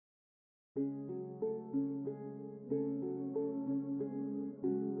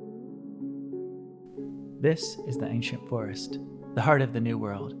This is the ancient forest, the heart of the New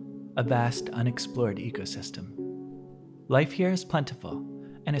World, a vast, unexplored ecosystem. Life here is plentiful,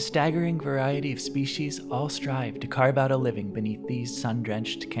 and a staggering variety of species all strive to carve out a living beneath these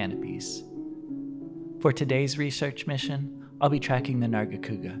sun-drenched canopies. For today's research mission, I'll be tracking the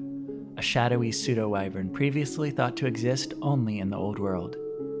Nargacuga, a shadowy pseudo-wyvern previously thought to exist only in the Old World.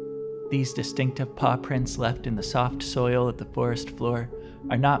 These distinctive paw prints left in the soft soil of the forest floor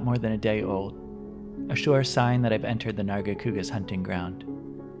are not more than a day old, a sure sign that I've entered the Nargacuga's hunting ground.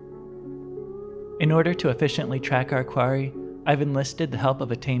 In order to efficiently track our quarry, I've enlisted the help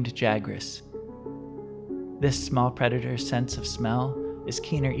of a tamed jaguar. This small predator's sense of smell is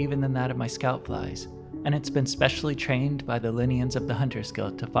keener even than that of my scout flies, and it's been specially trained by the lineans of the hunter's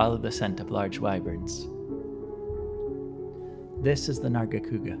guild to follow the scent of large wyverns. This is the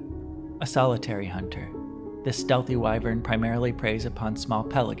Nargacuga, a solitary hunter. This stealthy wyvern primarily preys upon small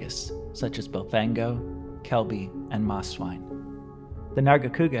pelagus, such as bilfango, kelbie, and moss swine. The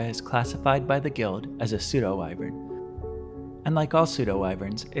Nargacuga is classified by the guild as a pseudo-wyvern, and like all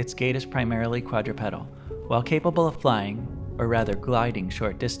pseudo-wyverns, its gait is primarily quadrupedal. While capable of flying, or rather gliding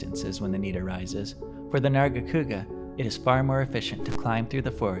short distances when the need arises, for the Nargacuga, it is far more efficient to climb through the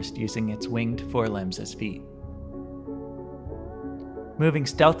forest using its winged forelimbs as feet. Moving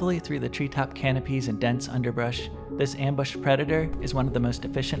stealthily through the treetop canopies and dense underbrush, this ambush predator is one of the most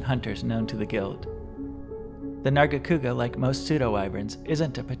efficient hunters known to the guild. The Nargacuga, like most pseudo-wyverns,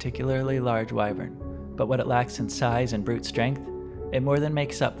 isn't a particularly large wyvern, but what it lacks in size and brute strength, it more than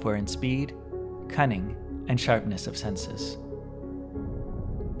makes up for in speed, cunning, and sharpness of senses.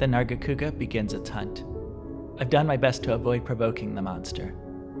 The Nargacuga begins its hunt. I've done my best to avoid provoking the monster.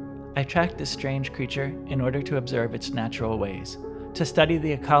 I tracked this strange creature in order to observe its natural ways, to study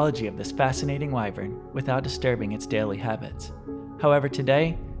the ecology of this fascinating wyvern without disturbing its daily habits. However,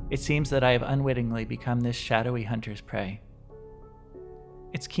 today, it seems that I have unwittingly become this shadowy hunter's prey.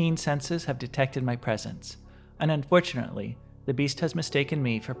 Its keen senses have detected my presence, and unfortunately, the beast has mistaken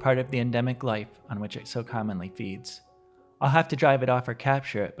me for part of the endemic life on which it so commonly feeds. I'll have to drive it off or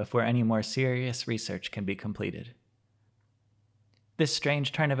capture it before any more serious research can be completed. This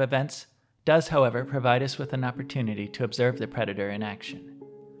strange turn of events does, however, provide us with an opportunity to observe the predator in action.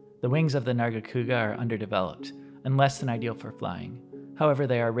 The wings of the Nargacuga are underdeveloped and less than ideal for flying. However,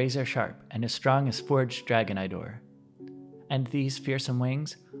 they are razor sharp and as strong as forged dragonite ore. And these fearsome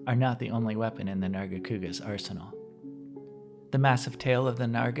wings are not the only weapon in the Nargacuga's arsenal. The massive tail of the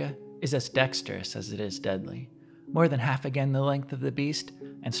Narga is as dexterous as it is deadly, more than half again the length of the beast,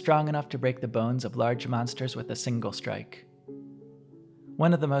 and strong enough to break the bones of large monsters with a single strike.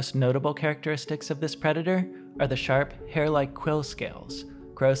 One of the most notable characteristics of this predator are the sharp, hair-like quill scales,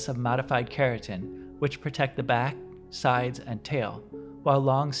 growths of modified keratin, which protect the back, sides, and tail, while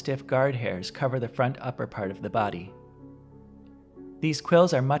long, stiff guard hairs cover the front upper part of the body. These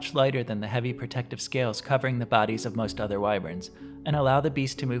quills are much lighter than the heavy protective scales covering the bodies of most other wyverns, and allow the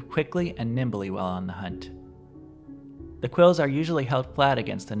beast to move quickly and nimbly while on the hunt. The quills are usually held flat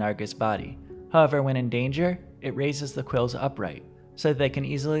against the Narga's body. However, when in danger, it raises the quills upright, so that they can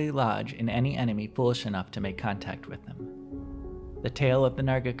easily lodge in any enemy foolish enough to make contact with them. The tail of the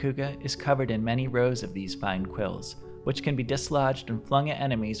Nargacuga is covered in many rows of these fine quills, which can be dislodged and flung at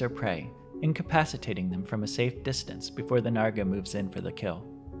enemies or prey, incapacitating them from a safe distance before the Narga moves in for the kill.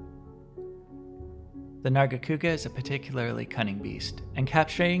 The Nargacuga is a particularly cunning beast, and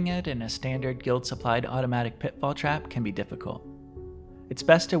capturing it in a standard guild-supplied automatic pitfall trap can be difficult. It's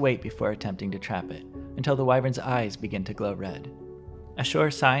best to wait before attempting to trap it, until the wyvern's eyes begin to glow red, a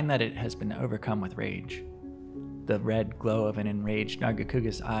sure sign that it has been overcome with rage. The red glow of an enraged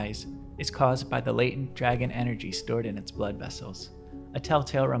Nargacuga's eyes is caused by the latent dragon energy stored in its blood vessels, a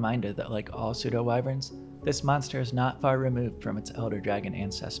telltale reminder that, like all pseudo-wyverns, this monster is not far removed from its elder dragon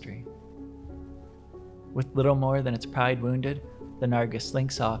ancestry. With little more than its pride wounded, the Narga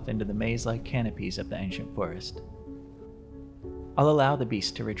slinks off into the maze-like canopies of the ancient forest. I'll allow the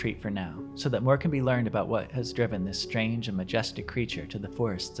beast to retreat for now, so that more can be learned about what has driven this strange and majestic creature to the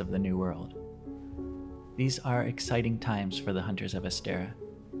forests of the New World. These are exciting times for the hunters of Astera.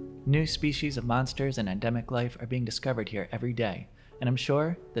 New species of monsters and endemic life are being discovered here every day, and I'm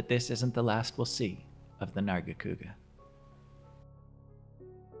sure that this isn't the last we'll see of the Nargacuga.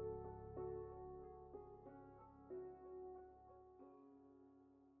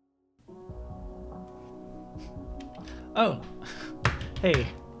 Oh, hey,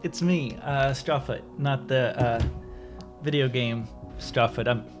 it's me, Strawfoot, not the video game Strawfoot.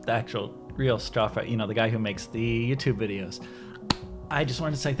 I'm the actual real Strawfoot, you know, the guy who makes the YouTube videos. I just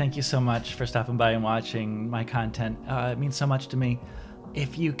wanted to say thank you so much for stopping by and watching my content. It means so much to me.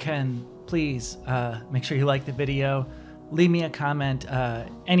 If you can, please make sure you like the video. Leave me a comment,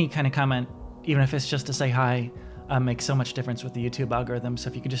 any kind of comment, even if it's just to say hi. Makes so much difference with the YouTube algorithm. So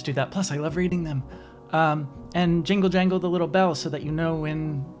if you could just do that. Plus, I love reading them. And jingle jangle the little bell so that you know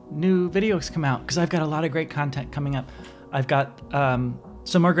when new videos come out, because I've got a lot of great content coming up. I've got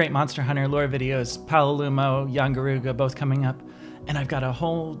some more great Monster Hunter lore videos, Palalumo, Yangaruga, both coming up. And I've got a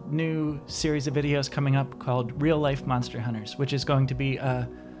whole new series of videos coming up called Real Life Monster Hunters, which is going to be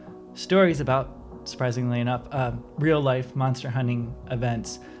stories about, surprisingly enough, real life monster hunting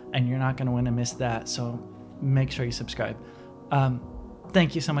events. And you're not going to want to miss that. So make sure you subscribe.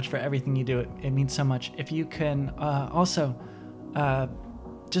 Thank you so much for everything you do. It means so much. If you can also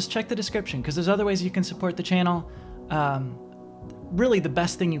just check the description, because there's other ways you can support the channel. Really, the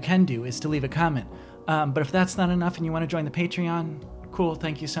best thing you can do is to leave a comment. But if that's not enough and you want to join the Patreon, cool,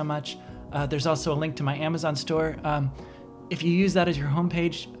 thank you so much. There's also a link to my Amazon store. If you use that as your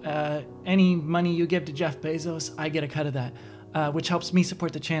homepage, any money you give to Jeff Bezos, I get a cut of that, which helps me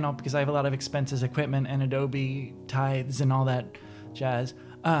support the channel because I have a lot of expenses, equipment, and Adobe tithes and all that jazz.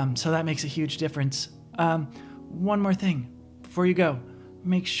 So that makes a huge difference. One more thing before you go,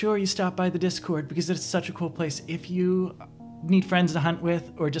 make sure you stop by the Discord because it's such a cool place. If you need friends to hunt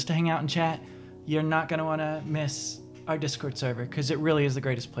with or just to hang out and chat, you're not going to want to miss our Discord server because it really is the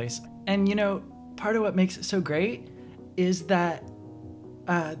greatest place. And you know, part of what makes it so great is that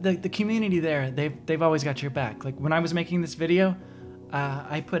the community there, they've always got your back. Like when I was making this video,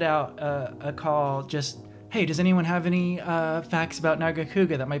 I put out a call just, hey, does anyone have any facts about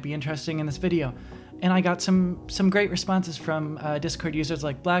Nargacuga that might be interesting in this video? And I got some great responses from Discord users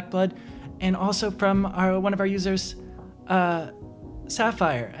like Blackblood, and also from one of our users,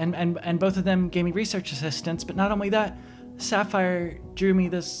 Sapphire, and both of them gave me research assistance. But not only that, Sapphire drew me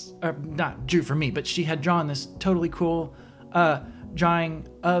this, or not drew for me, but she had drawn this totally cool drawing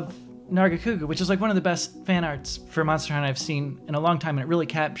of Nargacuga, which is like one of the best fan arts for Monster Hunter I've seen in a long time, and it really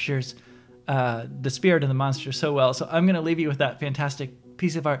captures the spirit of the monster so well. So I'm gonna leave you with that fantastic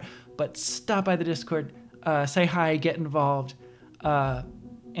piece of art, but stop by the Discord, say hi, get involved,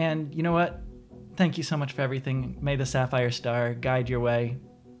 and you know what? Thank you so much for everything. May the Sapphire Star guide your way.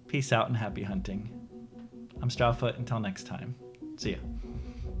 Peace out and happy hunting. I'm Strawfoot. Until next time. See ya.